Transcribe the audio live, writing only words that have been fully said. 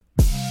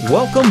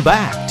Welcome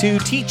back to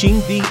Teaching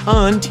the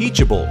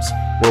Unteachables,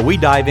 where we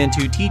dive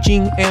into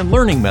teaching and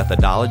learning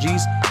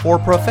methodologies for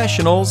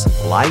professionals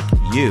like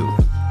you.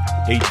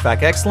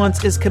 HVAC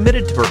Excellence is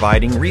committed to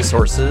providing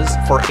resources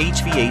for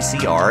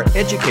HVACR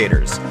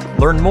educators.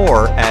 Learn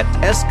more at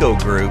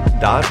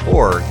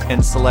escogroup.org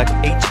and select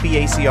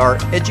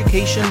HVACR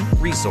Education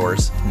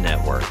Resource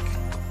Network.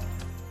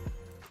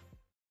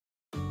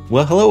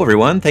 Well, hello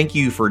everyone. Thank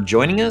you for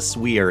joining us.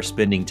 We are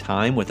spending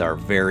time with our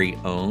very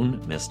own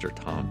Mr.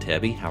 Tom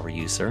Tebbe. How are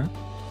you, sir?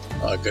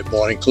 Good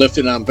morning,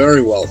 Clifton. I'm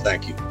very well,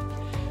 thank you.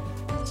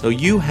 So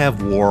you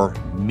have wore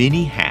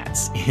many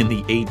hats in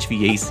the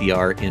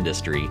HVACR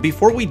industry.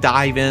 Before we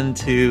dive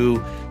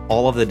into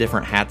all of the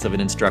different hats of an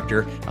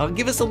instructor,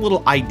 give us a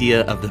little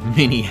idea of the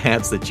many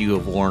hats that you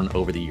have worn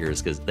over the years,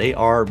 because they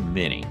are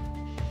many.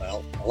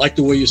 Well, I like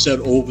the way you said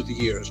over the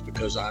years,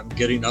 because I'm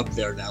getting up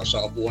there now,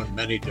 so I've worn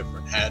many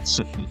different hats.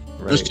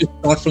 Right. Let's just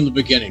start from the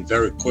beginning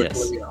very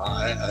quickly. Yes.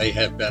 I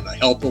have been a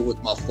helper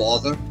with my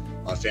father.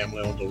 My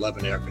family owned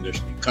 11 air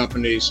conditioning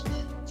companies.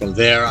 From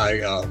there,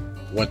 I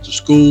went to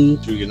school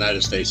through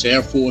United States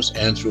Air Force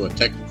and through a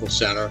technical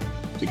center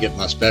to get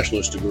my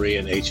specialist degree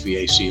in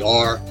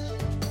HVACR.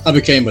 I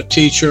became a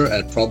teacher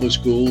at public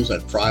schools,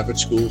 at private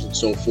schools, and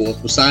so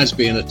forth. Besides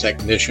being a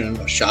technician,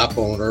 a shop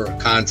owner, a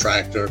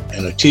contractor,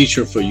 and a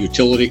teacher for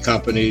utility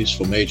companies,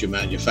 for major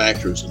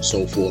manufacturers, and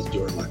so forth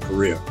during my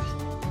career.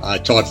 I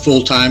taught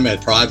full-time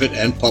at private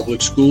and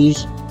public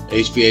schools,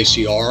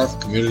 HVACR,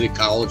 community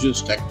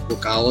colleges, technical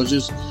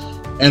colleges,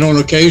 and on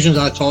occasions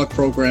I taught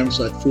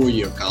programs at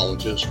four-year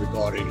colleges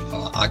regarding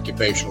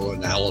occupational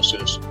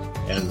analysis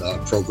and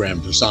program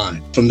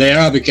design. From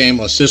there, I became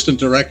assistant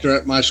director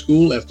at my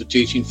school after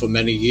teaching for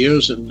many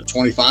years, and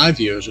 25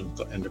 years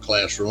in the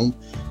classroom.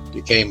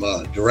 Became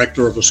a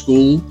director of a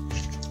school,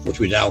 which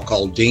we now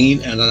call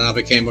dean, and then I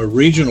became a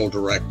regional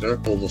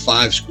director over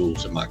 5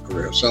 schools in my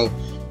career. So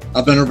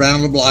I've been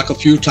around the block a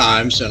few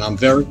times, and I'm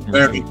very,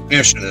 very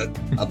passionate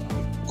about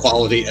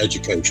quality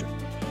education.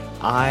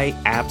 I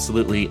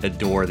absolutely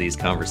adore these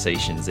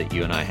conversations that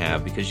you and I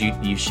have, because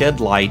you shed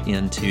light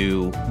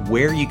into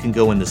where you can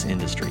go in this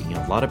industry. You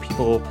know, a lot of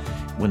people,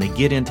 when they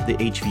get into the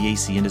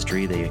HVAC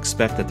industry, they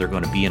expect that they're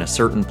going to be in a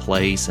certain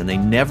place, and they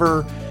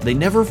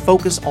never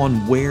focus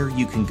on where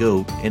you can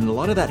go. And a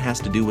lot of that has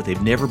to do with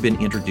they've never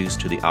been introduced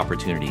to the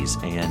opportunities.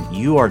 And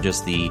you are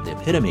just the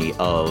epitome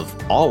of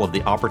all of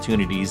the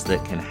opportunities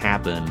that can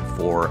happen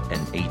for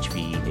an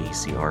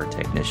HVACR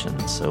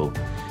technician. So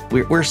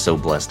we're so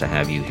blessed to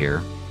have you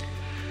here.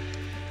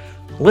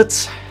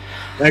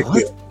 Thank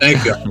you.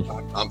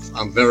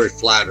 I'm very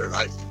flattered.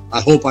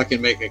 I hope I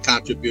can make a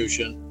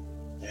contribution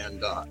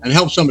and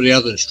help some of the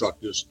other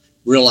instructors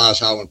realize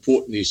how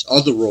important these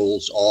other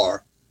roles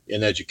are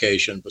in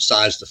education,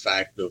 besides the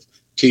fact of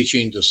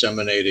teaching,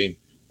 disseminating,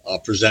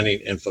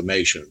 presenting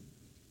information.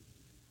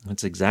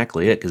 That's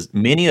exactly it, because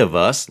many of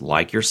us,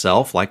 like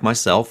yourself, like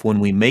myself, when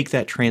we make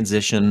that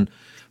transition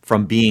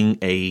from being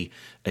a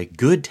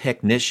good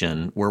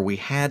technician where we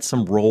had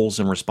some roles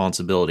and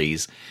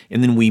responsibilities,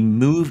 and then we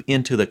move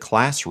into the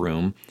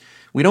classroom,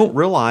 we don't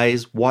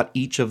realize what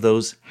each of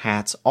those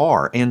hats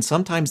are. And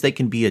sometimes they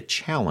can be a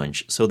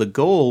challenge. So the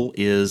goal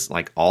is,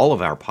 like all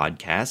of our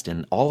podcast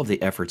and all of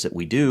the efforts that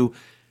we do,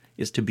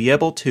 is to be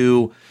able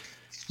to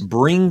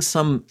bring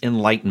some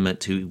enlightenment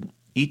to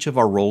each of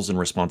our roles and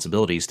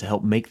responsibilities to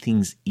help make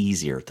things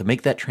easier, to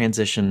make that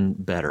transition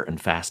better and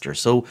faster.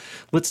 So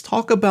let's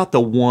talk about the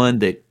one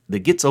that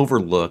gets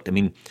overlooked. I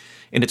mean,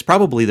 and it's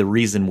probably the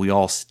reason we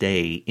all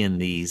stay in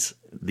these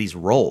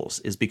roles,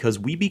 is because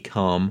we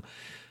become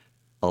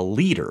a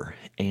leader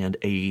and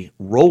a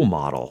role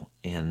model.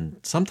 And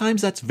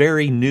sometimes that's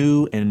very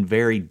new and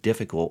very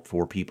difficult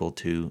for people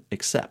to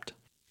accept.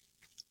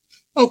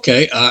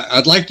 Okay,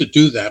 I'd like to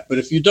do that, but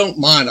if you don't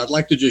mind, I'd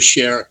like to just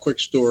share a quick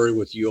story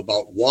with you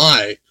about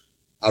why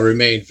I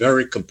remain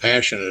very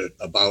compassionate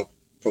about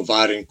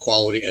providing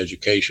quality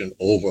education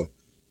over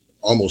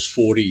almost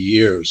 40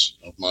 years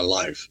of my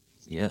life.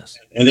 Yes.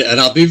 And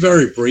I'll be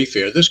very brief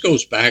here. This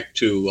goes back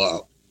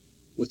to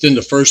within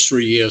the first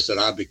 3 years that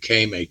I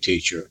became a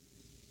teacher.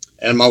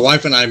 And my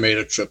wife and I made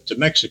a trip to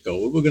Mexico.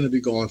 We were going to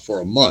be gone for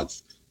a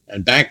month.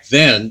 And back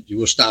then, you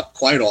were stopped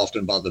quite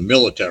often by the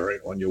military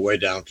on your way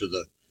down to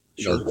the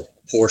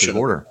portion of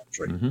the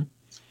country. Mm-hmm.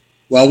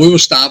 Well, we were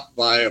stopped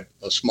by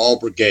a small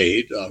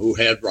brigade who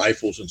had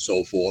rifles and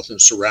so forth,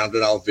 and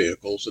surrounded our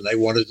vehicles, and they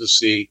wanted to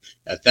see,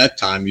 at that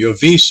time, your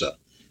visa.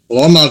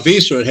 Well, on my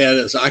visa, it had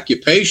as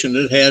occupation,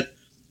 it had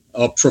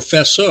a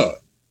professor.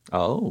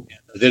 Oh.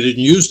 They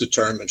didn't use the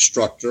term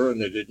instructor, and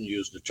they didn't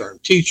use the term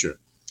teacher.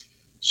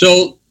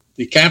 So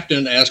the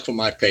captain asked for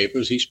my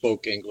papers. He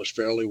spoke English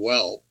fairly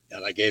well,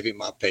 and I gave him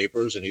my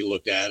papers, and he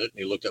looked at it, and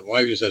he looked at my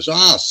wife. He says,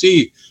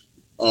 see,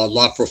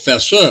 la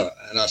professeur.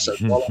 And I said,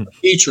 well, I'm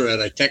a teacher at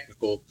a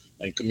technical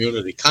and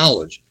community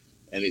college.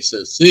 And he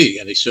said, see.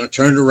 And he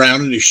turned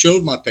around and he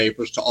showed my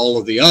papers to all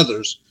of the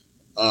others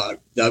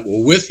that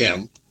were with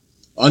him,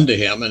 under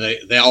him, and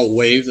they all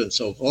waved and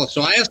so forth.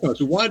 So I asked him, I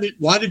said,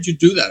 why did you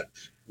do that?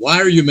 Why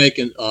are you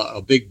making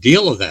a big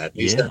deal of that?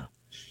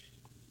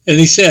 And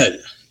he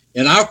said,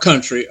 In our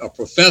country, a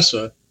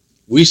professor,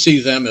 we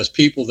see them as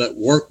people that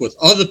work with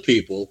other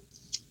people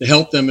to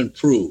help them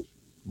improve,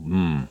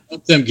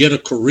 help them get a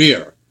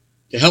career,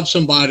 to help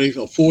somebody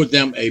afford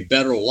them a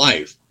better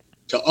life.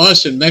 To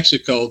us in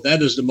Mexico,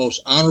 that is the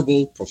most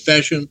honorable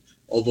profession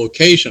or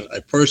vocation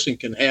a person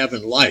can have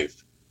in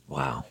life.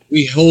 Wow.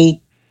 We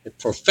hold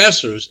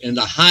professors in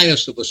the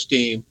highest of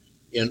esteem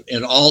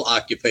in all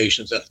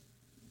occupations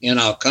in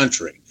our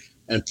country.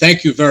 And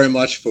thank you very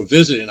much for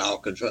visiting our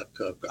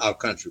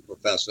country,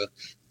 Professor.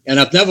 And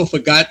I've never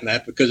forgotten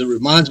that, because it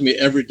reminds me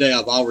every day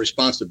of our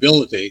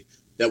responsibility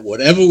that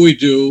whatever we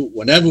do,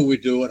 whenever we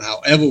do it,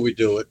 however we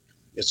do it,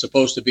 it's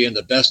supposed to be in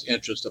the best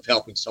interest of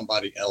helping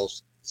somebody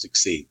else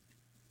succeed.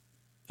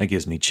 That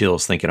gives me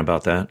chills thinking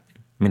about that.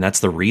 I mean, that's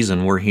the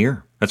reason we're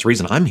here. That's the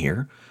reason I'm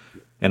here.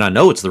 And I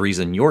know it's the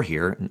reason you're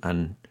here.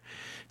 And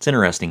it's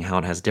interesting how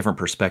it has different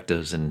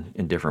perspectives in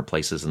different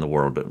places in the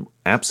world. But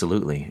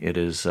absolutely, it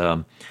is.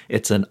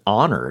 It's an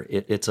honor.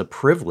 It's a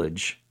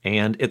privilege,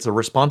 and it's a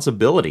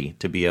responsibility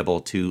to be able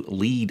to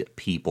lead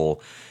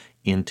people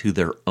into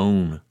their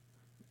own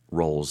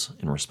roles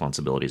and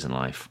responsibilities in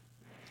life.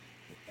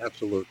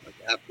 Absolutely,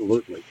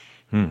 absolutely.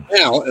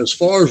 Now, as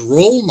far as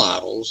role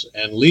models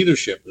and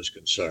leadership is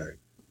concerned,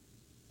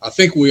 I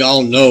think we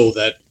all know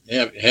that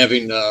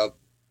having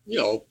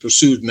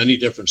pursued many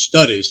different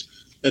studies,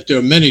 that there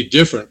are many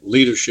different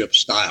leadership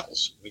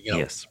styles.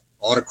 Yes.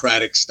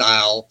 Autocratic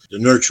style, the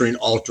nurturing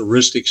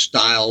altruistic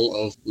style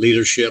of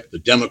leadership, the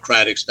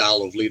democratic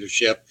style of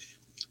leadership.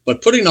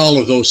 But putting all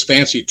of those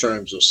fancy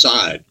terms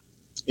aside,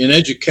 in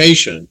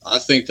education, I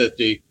think that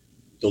the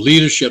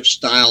leadership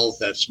style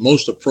that's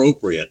most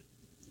appropriate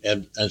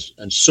and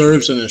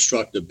serves an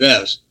instructor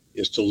best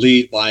is to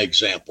lead by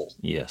example.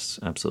 Yes,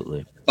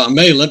 absolutely. If I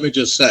may, let me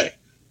just say,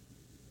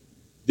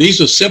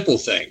 these are simple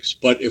things,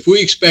 but if we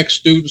expect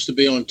students to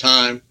be on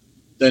time,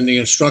 then the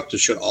instructor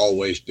should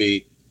always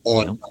be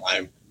on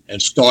time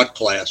and start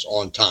class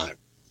on time.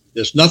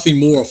 There's nothing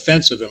more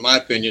offensive, in my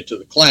opinion, to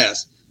the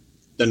class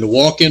than to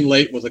walk in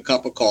late with a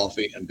cup of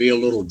coffee and be a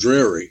little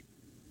dreary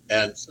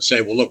and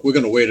say, well, look, we're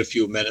going to wait a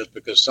few minutes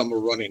because some are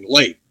running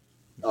late.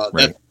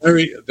 That's a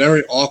very,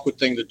 very awkward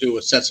thing to do.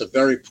 It sets a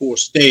very poor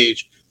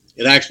stage.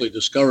 It actually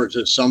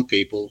discourages some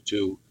people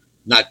to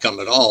not come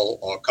at all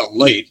or come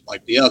late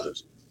like the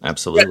others.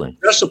 Absolutely.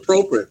 Dress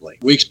appropriately.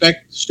 We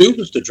expect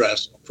students to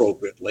dress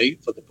appropriately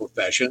for the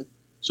profession,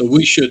 so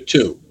we should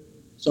too.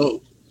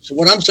 So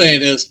what I'm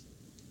saying is,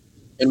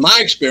 in my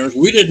experience,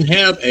 we didn't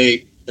have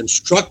a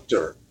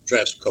instructor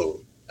dress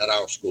code at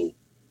our school,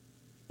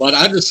 but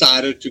I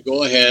decided to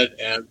go ahead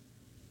and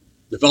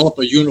develop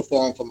a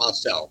uniform for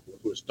myself. It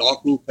was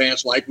dark blue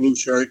pants, light blue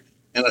shirt,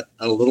 and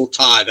a little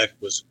tie that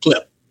was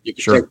clipped. You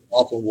could take it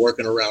off when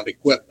working around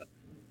equipment.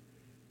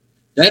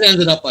 That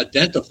ended up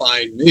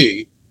identifying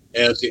me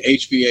as the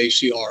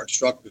HVACR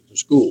instructor at the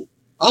school.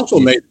 Also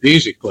made it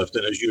easy,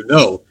 Clifton, as you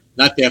know,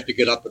 not to have to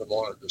get up in the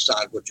morning and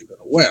decide what you're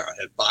going to wear. I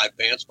had 5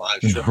 pants,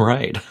 5 shirts.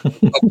 Right.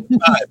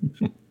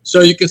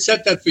 So you can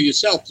set that for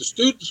yourself. The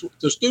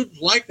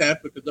students like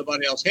that because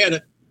nobody else had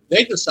it.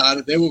 They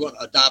decided they were going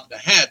to adopt a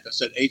hat that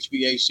said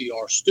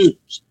HVACR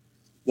students.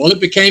 Well, it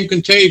became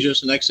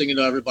contagious. The next thing you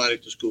know, everybody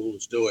at the school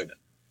is doing it.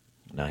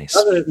 Nice.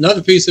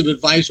 Another piece of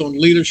advice on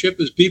leadership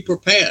is be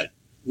prepared.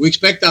 We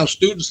expect our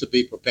students to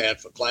be prepared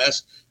for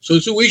class. So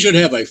we should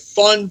have a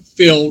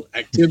fun-filled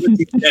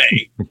activity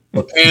day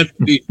prepared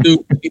for these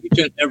students each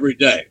and every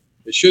day.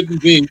 It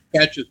shouldn't be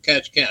catch as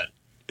catch can.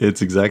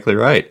 It's exactly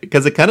right,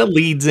 because it kind of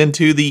leads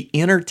into the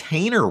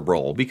entertainer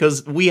role,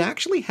 because we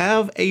actually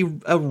have a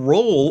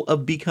role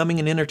of becoming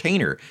an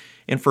entertainer.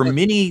 And for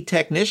many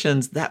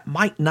technicians, that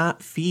might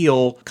not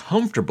feel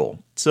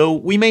comfortable. So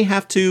we may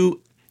have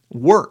to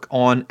work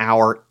on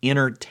our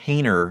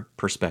entertainer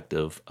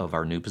perspective of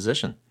our new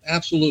position.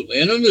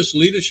 Absolutely. And in this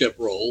leadership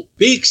role,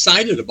 be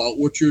excited about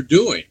what you're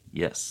doing.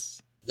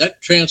 Yes.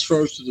 That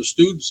transfers to the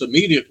students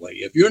immediately.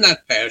 If you're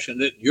not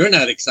passionate, you're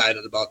not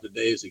excited about the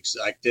day's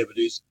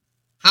activities,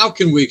 how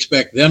can we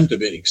expect them to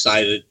be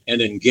excited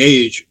and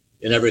engage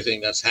in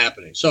everything that's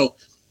happening? So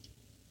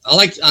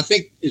I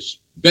think it's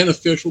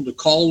beneficial to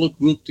call a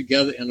group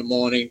together in the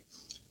morning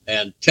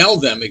and tell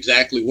them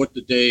exactly what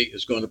the day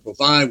is going to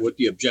provide, what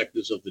the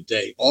objectives of the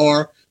day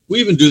are. We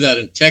even do that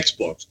in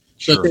textbooks.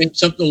 So they have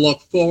something to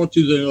look forward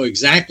to. They know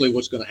exactly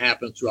what's going to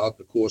happen throughout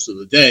the course of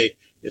the day.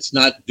 It's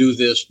not do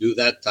this, do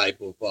that type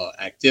of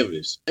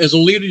activities. As a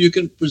leader, you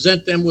can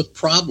present them with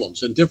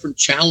problems and different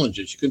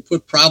challenges. You can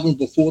put problems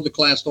before the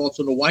class starts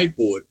on the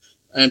whiteboard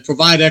and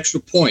provide extra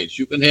points.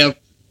 You can have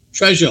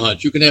treasure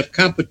hunts. You can have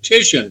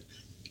competition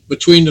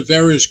between the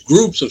various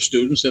groups of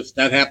students if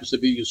that happens to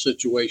be your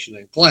situation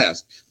in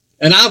class.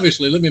 And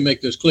obviously, let me make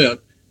this clear,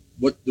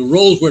 what the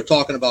roles we're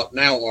talking about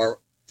now are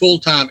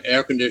full-time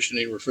air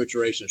conditioning,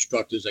 refrigeration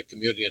instructors at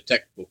community and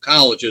technical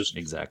colleges.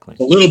 Exactly.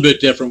 It's a little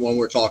bit different when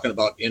we're talking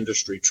about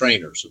industry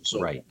trainers and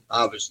so on,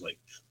 obviously.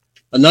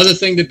 Another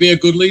thing to be a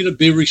good leader,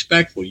 be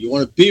respectful. You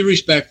want to be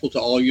respectful to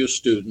all your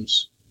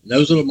students. And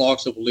those are the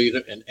marks of a leader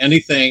in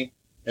anything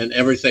and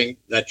everything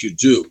that you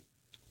do.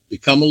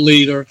 Become a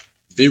leader,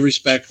 be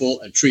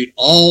respectful, and treat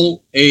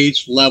all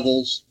age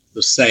levels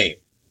the same.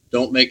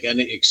 Don't make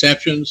any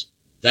exceptions.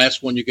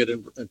 That's when you get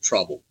in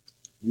trouble.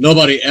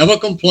 Nobody ever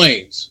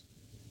complains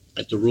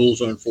that the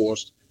rules are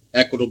enforced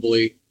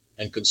equitably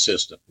and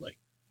consistently.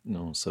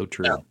 No, so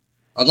true. Now,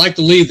 I'd like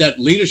to leave that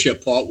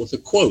leadership part with a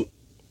quote,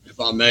 if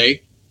I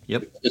may.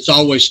 Yep. It's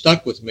always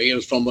stuck with me. It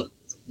was from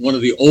one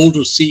of the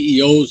older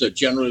CEOs at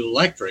General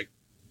Electric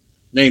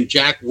named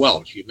Jack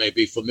Welch. You may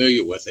be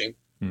familiar with him.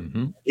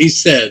 Mm-hmm. He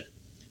said,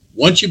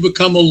 once you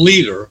become a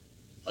leader,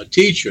 a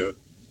teacher,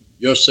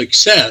 your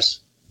success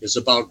is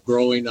about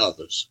growing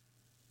others.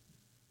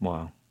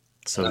 Wow.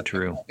 So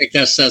true. I think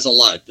that says a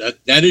lot.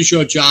 That is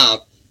your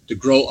job, to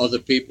grow other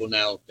people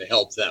now, to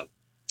help them.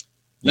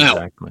 Now,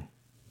 exactly.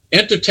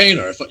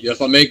 Entertainer,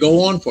 if I may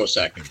go on for a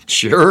second.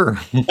 Sure.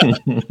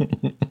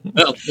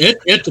 Well,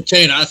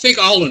 entertainer, I think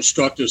all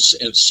instructors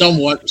in some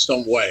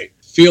way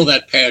feel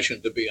that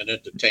passion to be an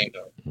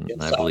entertainer.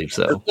 I believe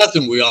so. There's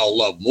nothing we all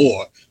love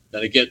more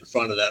than to get in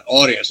front of that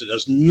audience. And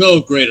there's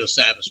no greater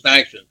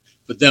satisfaction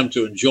for them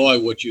to enjoy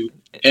what you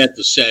had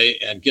to say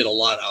and get a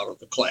lot out of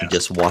the class.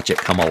 Just watch it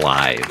come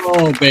alive.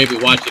 Oh, baby,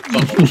 watch it come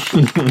alive.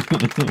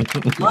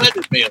 It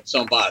reminded me of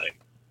somebody.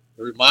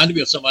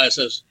 That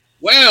says,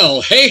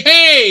 well,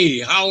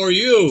 hey, how are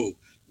you?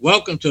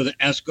 Welcome to the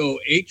ESCO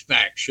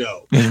HVAC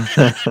show.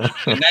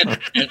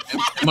 and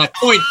my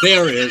point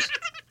there is,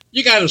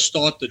 you got to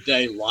start the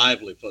day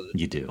lively for the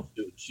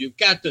students. You've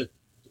got to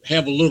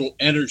have a little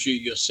energy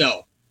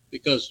yourself,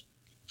 because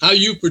how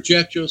you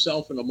project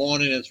yourself in the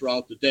morning and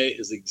throughout the day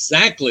is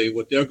exactly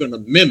what they're going to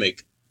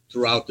mimic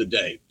throughout the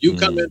day. You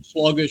come in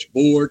sluggish,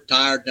 bored,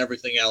 tired, and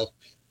everything else.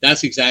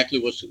 That's exactly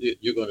what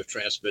you're going to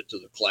transmit to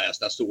the class.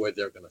 That's the way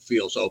they're going to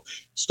feel. So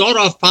start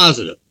off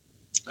positive.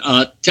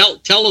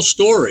 Tell a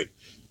story.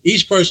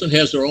 Each person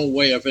has their own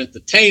way of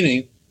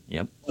entertaining.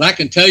 Yep. But I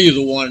can tell you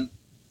the one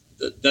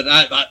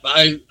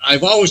that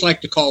I've always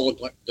liked to call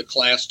the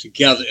class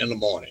together in the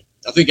morning.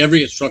 I think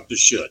every instructor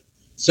should.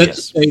 Set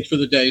the stage for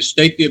the day,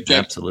 state the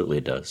objectives. Absolutely,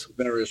 it does. Of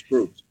various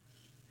groups.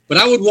 But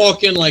I would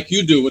walk in like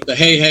you do with the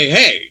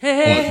hey.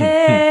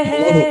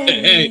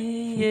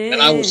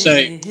 And I would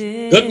say,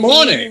 good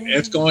morning.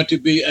 It's going to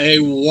be a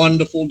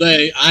wonderful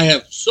day. I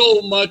have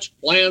so much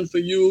planned for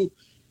you,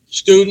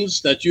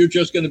 students, that you're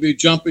just going to be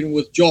jumping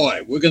with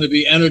joy. We're going to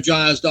be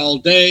energized all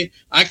day.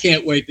 I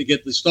can't wait to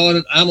get this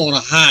started. I'm on a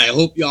high. I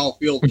hope y'all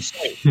feel the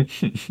same.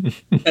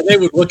 And they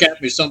would look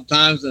at me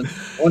sometimes, and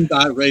one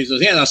guy raised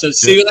his hand. I said,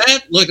 see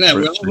that? Look at that.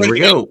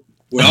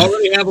 We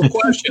already have a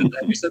question.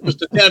 And he said,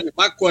 Mr. Tebbe,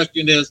 my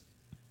question is,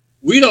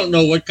 we don't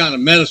know what kind of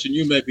medicine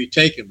you may be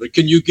taking, but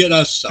can you get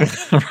us some?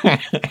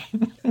 I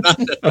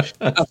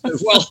said,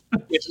 well,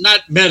 it's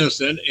not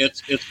medicine.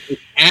 It's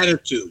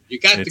attitude. You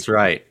got That's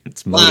right.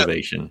 It's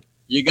motivation. Lively.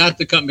 You got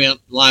to come in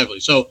lively.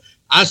 So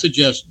I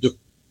suggest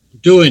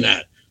doing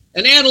that,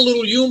 and add a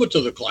little humor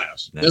to the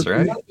class. There's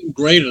nothing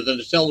greater than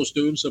to tell the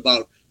students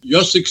about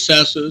your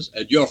successes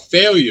and your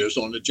failures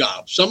on the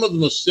job. Some of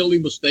the silly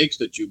mistakes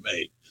that you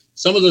made,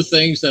 some of the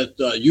things that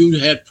you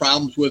had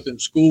problems with in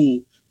school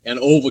and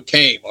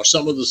overcame, or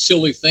some of the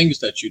silly things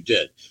that you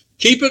did.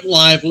 Keep it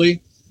lively,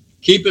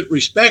 keep it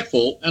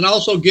respectful, and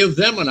also give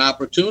them an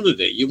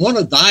opportunity. You want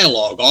a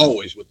dialogue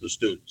always with the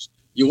students.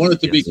 You want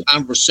it to be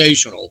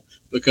conversational,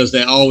 because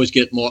they always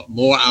get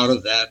more out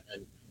of that,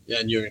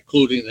 and you're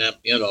including them,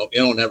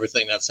 in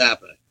everything that's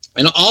happening.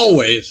 And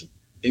always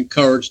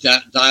encourage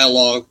that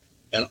dialogue,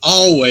 and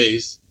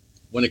always,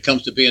 when it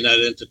comes to being that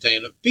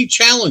entertainer, be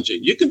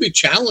challenging. You can be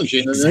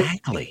challenging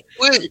exactly.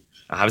 in a way.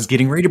 I was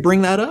getting ready to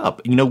bring that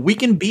up. We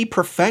can be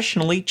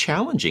professionally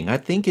challenging. I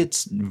think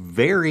it's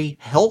very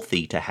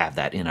healthy to have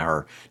that in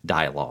our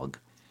dialogue.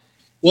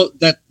 Well,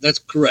 that's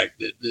correct.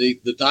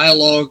 The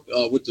dialogue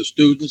with the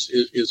students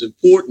is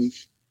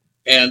important,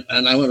 and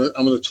I'm going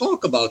to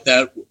talk about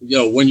that.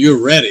 When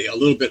you're ready, a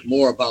little bit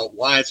more about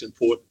why it's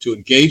important to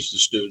engage the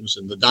students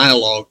in the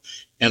dialogue,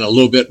 and a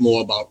little bit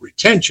more about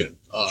retention.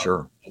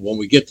 Sure. When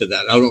we get to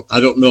that, I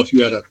don't know if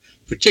you had a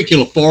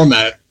particular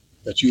format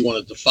that you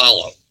wanted to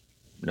follow.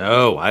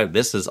 No,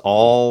 this is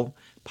all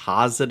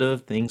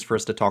positive things for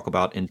us to talk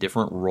about in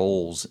different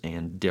roles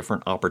and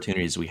different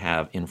opportunities we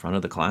have in front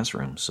of the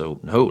classroom. So,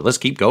 no, let's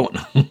keep going.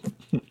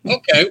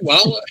 Okay,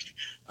 well,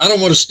 I don't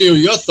want to steal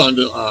your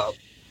thunder,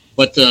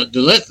 but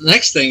the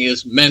next thing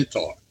is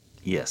mentor.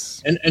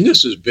 Yes. And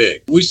this is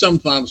big. We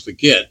sometimes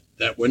forget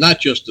that we're not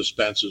just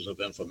dispensers of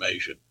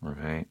information.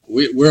 Right.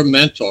 We're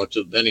mentor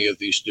to many of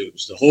these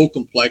students. The whole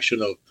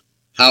complexion of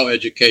how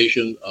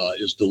education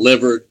is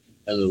delivered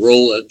and the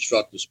role that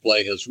instructors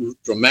play has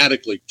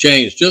dramatically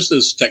changed, just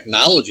as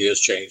technology has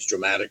changed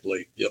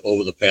dramatically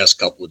over the past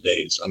couple of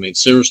days. I mean,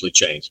 seriously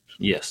changed.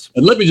 Yes.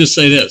 And let me just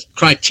say this.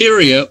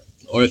 Criteria,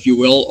 or if you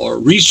will, or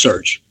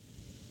research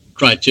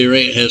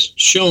criteria, has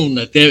shown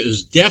that there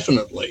is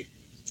definitely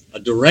a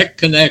direct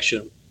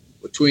connection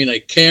between a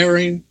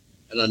caring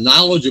and a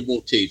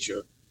knowledgeable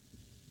teacher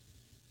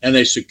and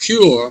a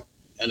secure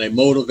and a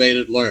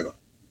motivated learner.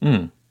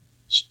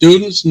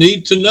 Students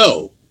need to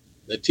know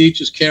that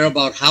teachers care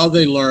about how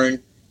they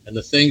learn and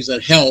the things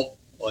that help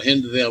or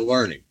hinder their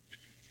learning.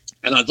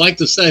 And I'd like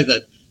to say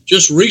that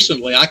just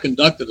recently I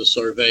conducted a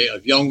survey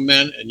of young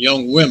men and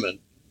young women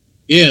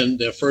in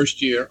their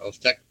first year of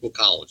technical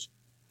college.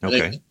 Okay.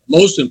 And the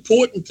most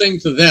important thing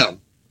to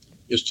them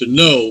is to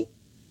know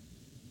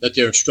that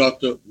their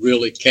instructor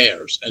really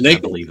cares. And I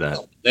believe that.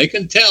 They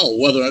can tell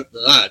whether or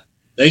not,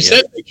 they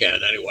said they can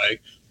anyway,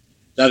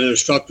 that an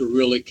instructor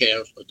really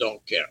cares or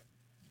don't care.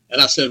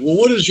 And I said, well,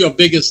 what is your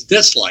biggest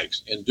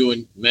dislikes in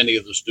doing many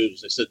of the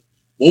students? They said,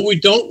 what we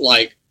don't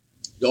like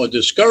or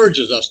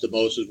discourages us the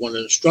most is when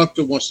an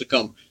instructor wants to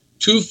come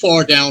too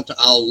far down to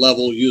our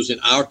level using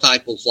our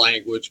type of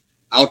language,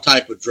 our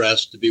type of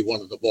dress to be one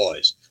of the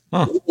boys.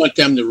 Huh. We want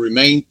them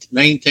to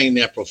maintain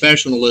their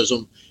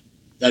professionalism,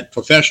 that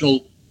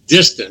professional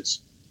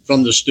distance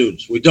from the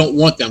students. We don't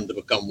want them to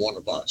become one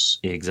of us.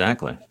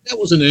 Exactly. That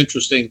was an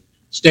interesting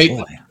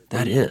statement.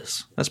 Boy,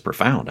 that's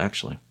profound,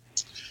 actually.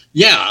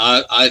 Yeah,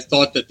 I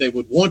thought that they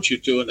would want you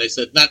to, and they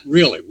said, not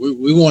really.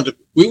 We want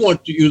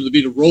you to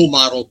be the role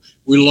model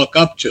we look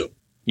up to.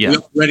 Yeah. We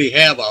already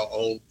have our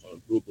own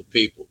group of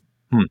people.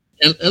 Hmm.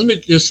 And let me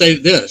just say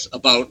this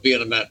about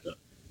being a mentor.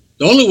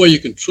 The only way you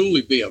can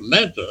truly be a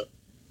mentor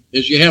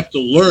is you have to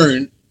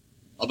learn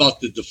about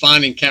the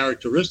defining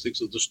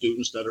characteristics of the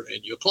students that are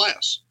in your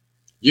class.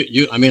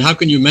 I mean, how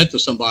can you mentor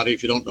somebody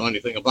if you don't know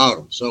anything about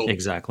them? So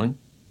Exactly.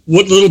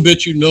 what little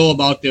bit you know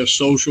about their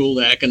social,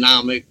 their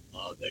economic,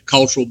 their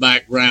cultural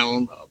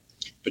background,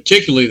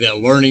 particularly their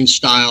learning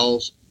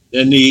styles,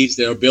 their needs,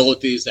 their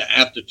abilities, their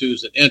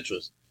aptitudes and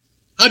interests.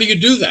 How do you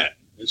do that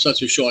in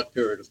such a short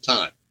period of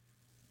time?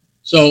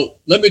 So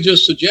let me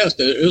just suggest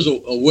there is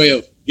a way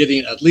of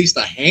getting at least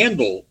a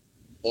handle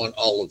on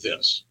all of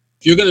this.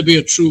 If you're going to be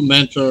a true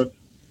mentor,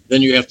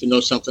 then you have to know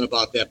something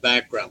about their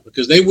background,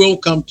 because they will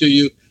come to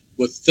you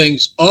with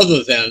things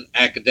other than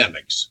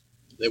academics.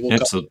 They will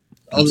come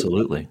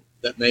Absolutely.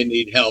 that may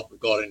need help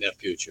regarding their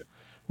future.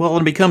 Well,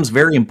 it becomes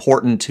very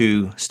important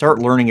to start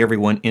learning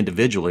everyone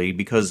individually,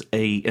 because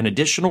an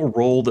additional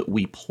role that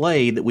we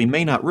play that we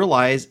may not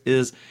realize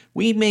is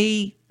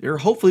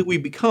hopefully we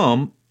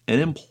become an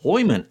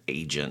employment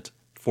agent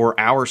for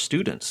our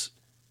students,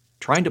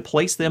 trying to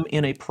place them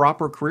in a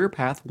proper career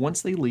path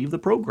once they leave the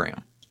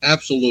program.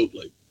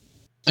 Absolutely.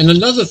 And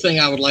another thing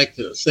I would like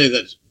to say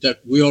that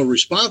we are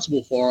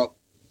responsible for,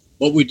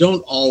 but we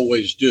don't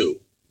always do.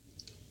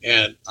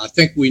 And I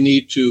think we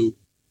need to,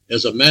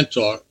 as a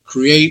mentor,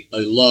 create a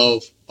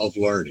love of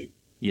learning.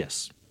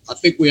 Yes. I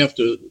think we have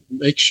to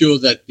make sure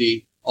that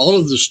all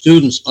of the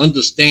students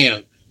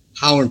understand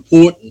how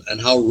important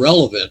and how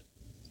relevant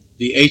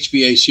the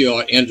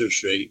HVACR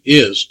industry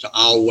is to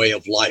our way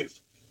of life.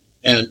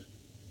 And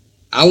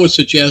I would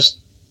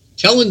suggest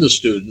telling the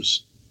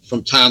students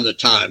from time to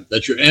time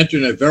that you're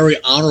entering a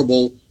very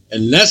honorable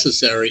and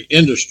necessary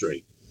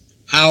industry,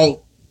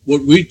 how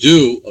what we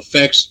do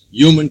affects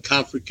human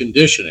comfort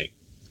conditioning,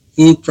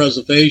 food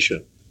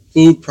preservation,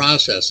 food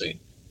processing,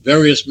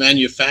 various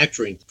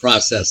manufacturing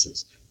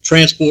processes,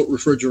 transport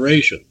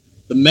refrigeration,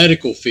 the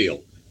medical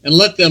field, and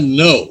let them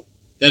know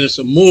that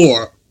it's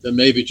more than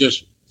maybe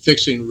just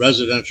fixing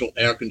residential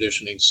air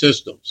conditioning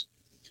systems,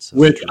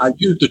 which I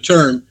use the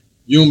term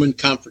human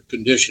comfort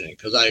conditioning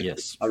because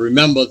I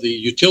remember the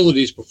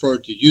utilities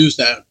preferred to use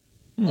that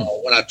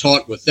when I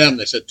talked with them.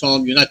 They said,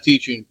 Tom, you're not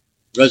teaching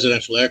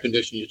residential air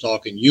conditioning, you're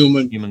talking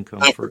human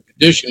comfort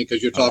conditioning,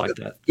 because you're talking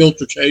about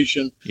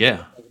filtration,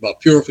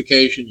 about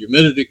purification,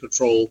 humidity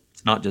control.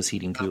 It's not just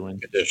heating, cooling,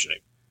 conditioning.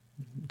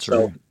 That's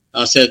so right.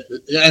 I said,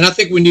 and I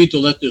think we need to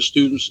let the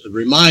students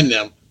remind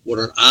them what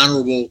an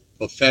honorable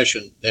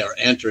profession they are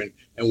entering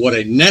and what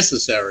a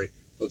necessary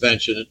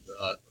profession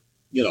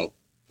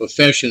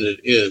it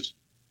is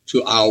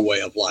to our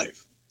way of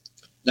life.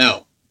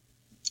 Now,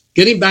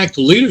 getting back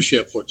to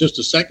leadership for just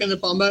a second,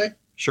 if I may.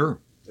 Sure.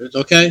 It's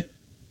okay.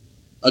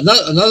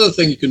 Another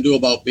thing you can do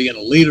about being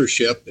a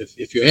leadership,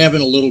 if you're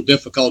having a little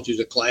difficulties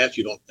in class,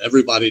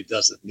 everybody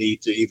doesn't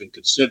need to even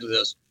consider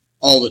this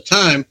all the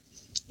time,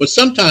 but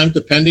sometimes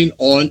depending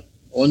on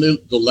the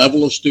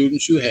level of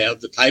students you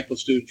have, the type of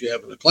students you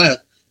have in the class,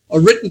 a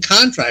written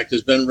contract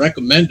has been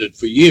recommended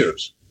for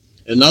years.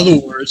 In other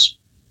words,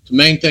 to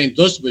maintain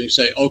discipline, you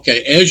say,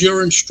 okay, as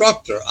your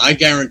instructor, I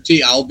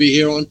guarantee I'll be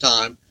here on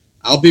time.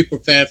 I'll be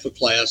prepared for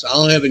class.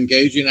 I'll have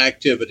engaging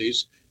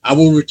activities. I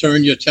will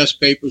return your test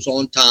papers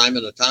on time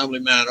in a timely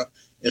manner,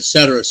 et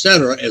cetera, et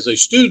cetera. As a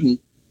student,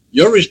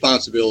 your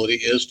responsibility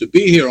is to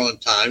be here on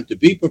time, to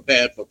be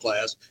prepared for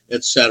class,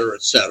 et cetera,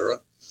 et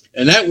cetera.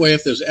 And that way,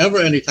 if there's ever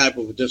any type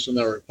of a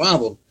disciplinary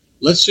problem,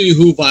 let's see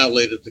who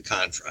violated the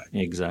contract.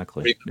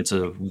 Exactly. It's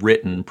a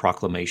written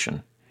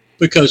proclamation.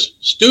 Because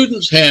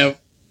students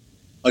have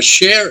a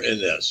share in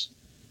this.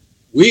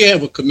 We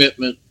have a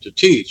commitment to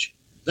teach.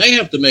 They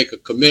have to make a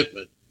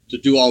commitment to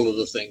do all of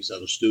the things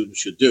that a student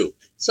should do.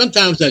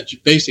 Sometimes that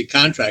basic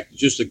contract is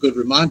just a good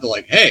reminder,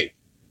 like, hey,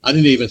 I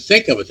didn't even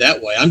think of it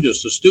that way. I'm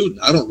just a student.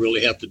 I don't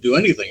really have to do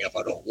anything if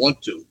I don't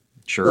want to.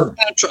 Sure.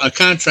 So a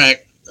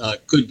contract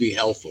could be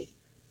helpful.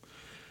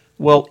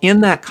 Well, in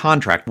that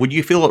contract, would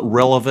you feel it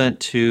relevant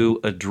to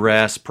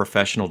address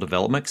professional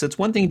development? Because it's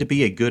one thing to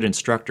be a good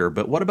instructor,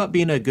 but what about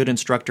being a good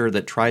instructor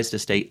that tries to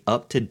stay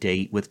up to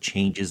date with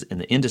changes in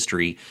the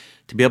industry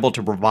to be able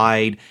to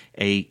provide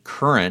a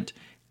current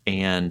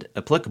and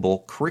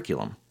applicable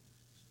curriculum?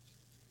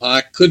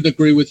 I couldn't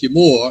agree with you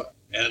more.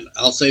 And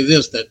I'll say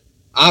this, that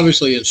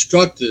obviously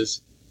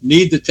instructors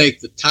need to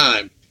take the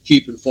time to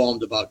keep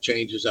informed about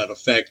changes that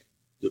affect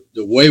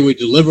the way we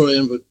deliver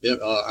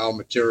our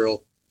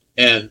material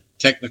and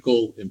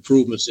technical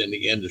improvements in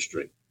the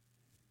industry.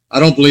 I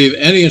don't believe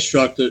any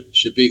instructor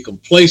should be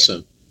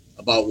complacent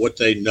about what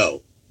they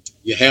know.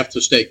 You have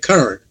to stay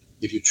current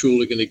if you're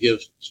truly going to give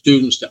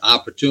students the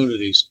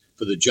opportunities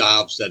for the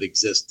jobs that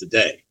exist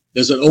today.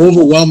 There's an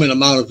overwhelming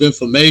amount of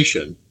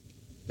information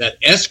that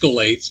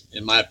escalates,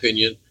 in my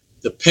opinion,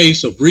 the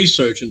pace of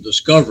research and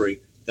discovery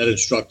that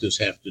instructors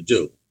have to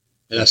do.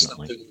 And that's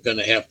something we're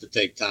going to have to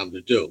take time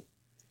to do.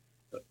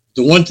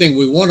 The one thing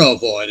we want to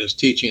avoid is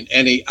teaching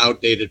any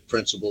outdated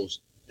principles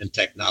and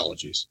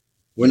technologies.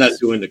 We're not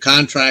doing the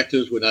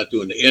contractors, we're not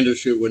doing the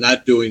industry, we're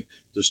not doing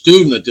the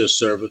student a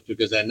disservice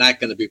because they're not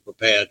going to be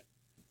prepared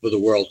for the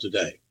world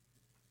today.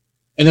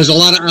 And there's a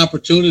lot of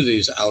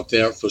opportunities out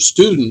there for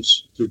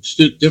students through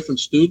different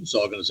students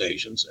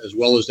organizations, as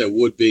well as there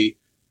would be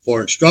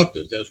for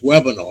instructors. There's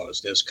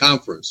webinars, there's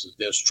conferences,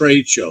 there's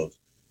trade shows,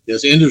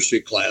 there's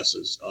industry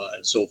classes,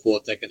 and so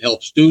forth that can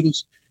help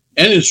students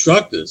and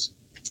instructors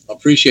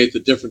appreciate the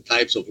different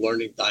types of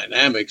learning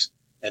dynamics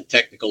and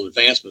technical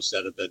advancements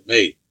that have been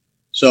made.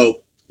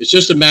 So it's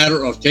just a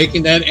matter of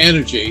taking that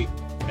energy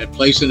and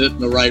placing it in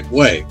the right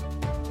way.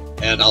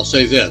 And I'll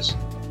say this,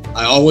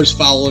 I always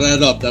follow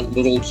that up, that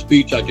little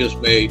speech I just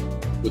made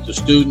with the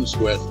students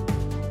with,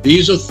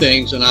 these are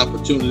things and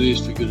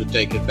opportunities for you to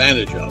take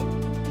advantage of.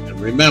 And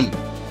remember,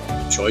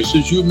 the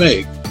choices you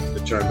make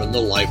determine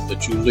the life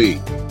that you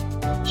lead.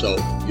 So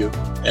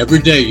every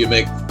day you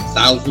make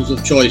thousands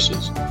of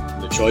choices.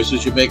 And the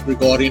choices you make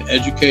regarding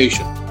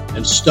education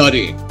and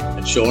studying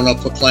and showing up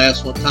for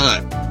class on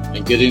time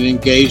and getting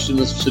engaged in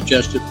the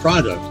suggested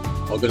product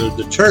are going to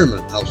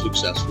determine how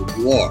successful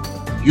you are.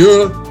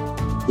 You're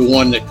the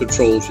one that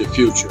controls your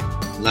future,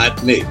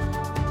 not me.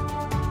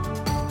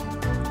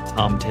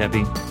 Tom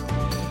Tebbe,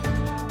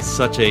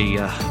 such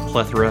a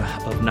plethora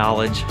of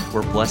knowledge.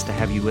 We're blessed to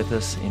have you with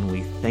us, and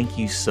we thank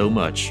you so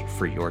much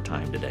for your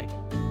time today.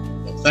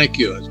 Well, thank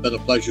you. It's been a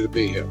pleasure to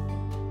be here.